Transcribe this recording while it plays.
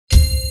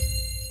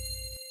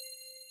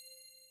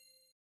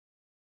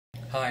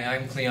Hi,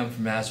 I'm Cleon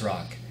from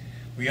ASRock.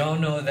 We all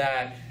know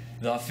that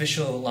the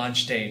official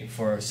launch date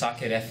for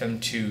socket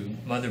FM2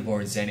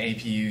 motherboards and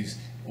APUs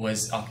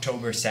was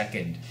October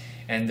 2nd,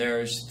 and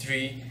there's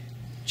three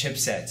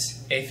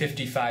chipsets,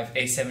 A55,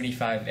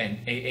 A75,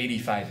 and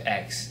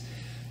A85X.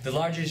 The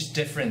largest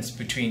difference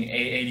between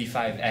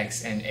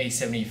A85X and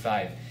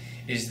A75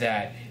 is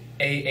that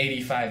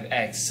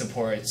A85X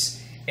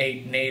supports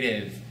 8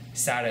 native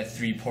SATA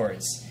 3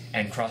 ports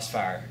and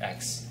Crossfire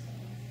X.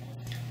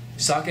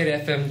 Socket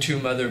FM2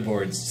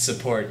 motherboards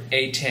support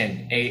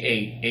A10,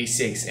 A8,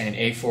 A6, and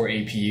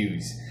A4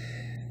 APUs,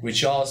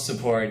 which all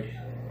support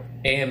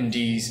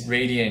AMD's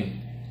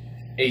Radeon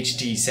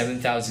HD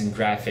 7000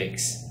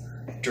 graphics,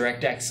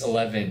 DirectX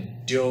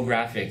 11 dual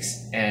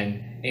graphics,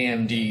 and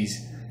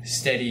AMD's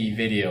Steady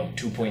Video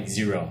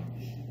 2.0.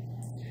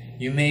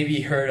 You may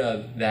be heard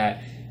of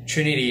that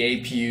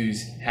Trinity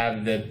APUs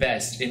have the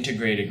best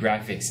integrated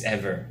graphics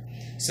ever.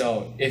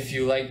 So if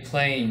you like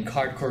playing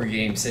hardcore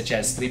games such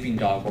as Sleeping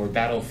Dog or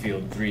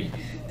Battlefield 3,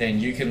 then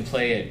you can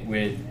play it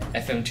with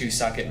FM2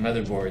 socket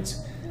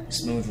motherboards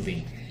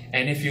smoothly.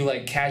 And if you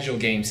like casual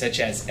games such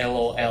as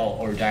LOL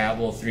or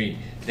Diablo 3,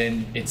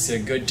 then it's a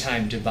good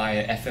time to buy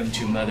a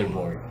FM2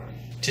 motherboard.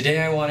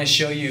 Today I want to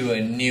show you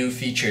a new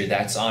feature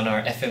that's on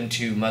our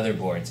FM2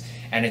 motherboards,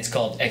 and it's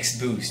called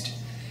XBoost.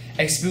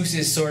 XBoost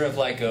is sort of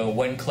like a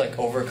one-click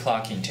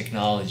overclocking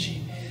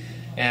technology.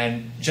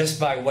 And just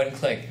by one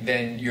click,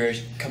 then your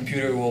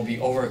computer will be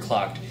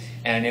overclocked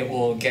and it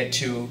will get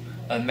to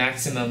a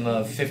maximum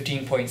of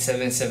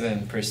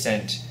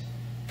 15.77%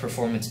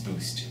 performance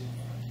boost.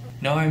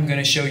 Now I'm going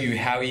to show you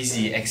how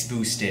easy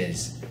XBoost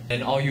is.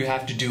 And all you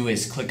have to do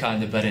is click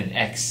on the button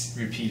X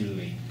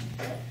repeatedly.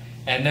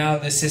 And now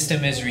the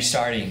system is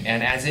restarting,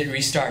 and as it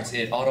restarts,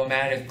 it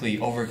automatically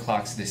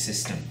overclocks the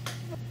system.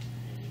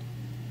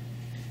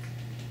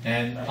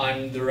 And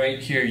on the right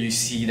here you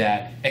see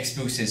that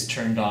XBoost is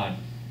turned on.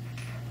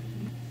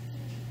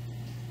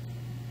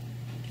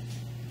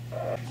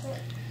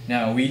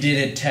 Now we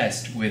did a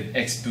test with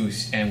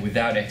XBoost and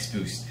without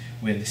XBoost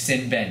with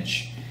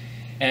Cinebench,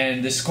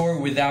 and the score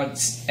without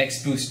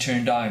XBoost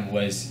turned on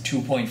was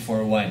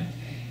 2.41,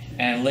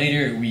 and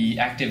later we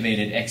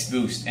activated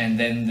XBoost and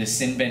then the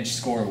Cinebench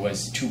score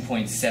was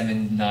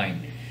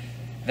 2.79.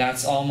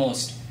 That's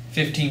almost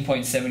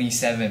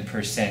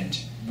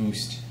 15.77%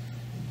 boost.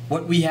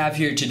 What we have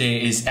here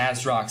today is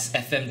ASRock's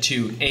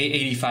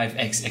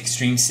FM2A85X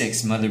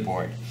Extreme6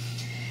 motherboard.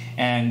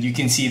 And you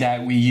can see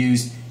that we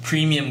used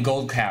premium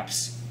gold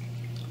caps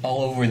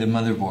all over the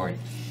motherboard.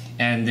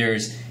 And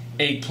there's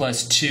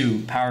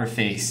 8+2 power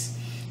face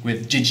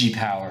with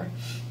DigiPower.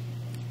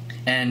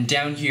 And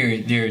down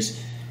here there's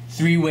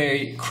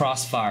 3-way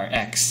Crossfire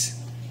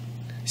X,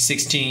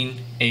 16,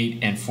 8,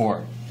 and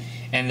 4.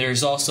 And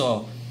there's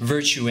also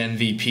Virtue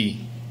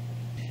MVP.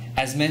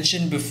 As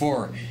mentioned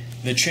before,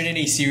 the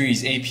Trinity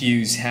series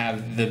APUs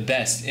have the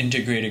best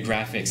integrated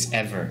graphics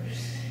ever.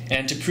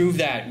 And to prove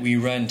that, we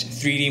run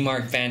 3D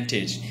Mark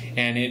Vantage,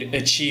 and it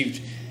achieved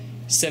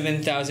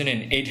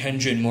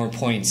 7,800 more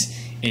points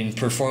in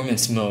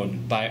performance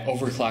mode by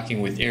overclocking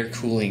with air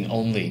cooling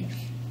only.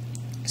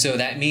 So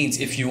that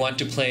means if you want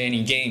to play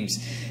any games,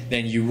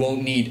 then you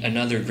won't need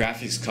another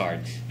graphics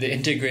card. The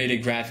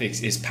integrated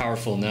graphics is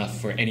powerful enough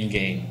for any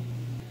game.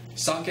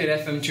 Socket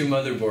FM2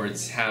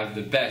 motherboards have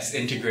the best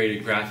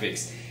integrated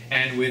graphics,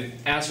 and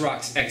with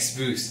ASRock's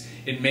XBoost,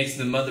 it makes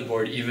the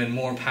motherboard even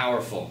more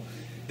powerful.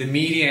 The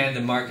media and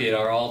the market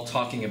are all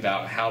talking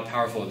about how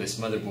powerful this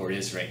motherboard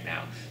is right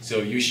now, so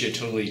you should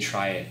totally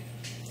try it.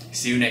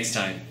 See you next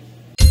time.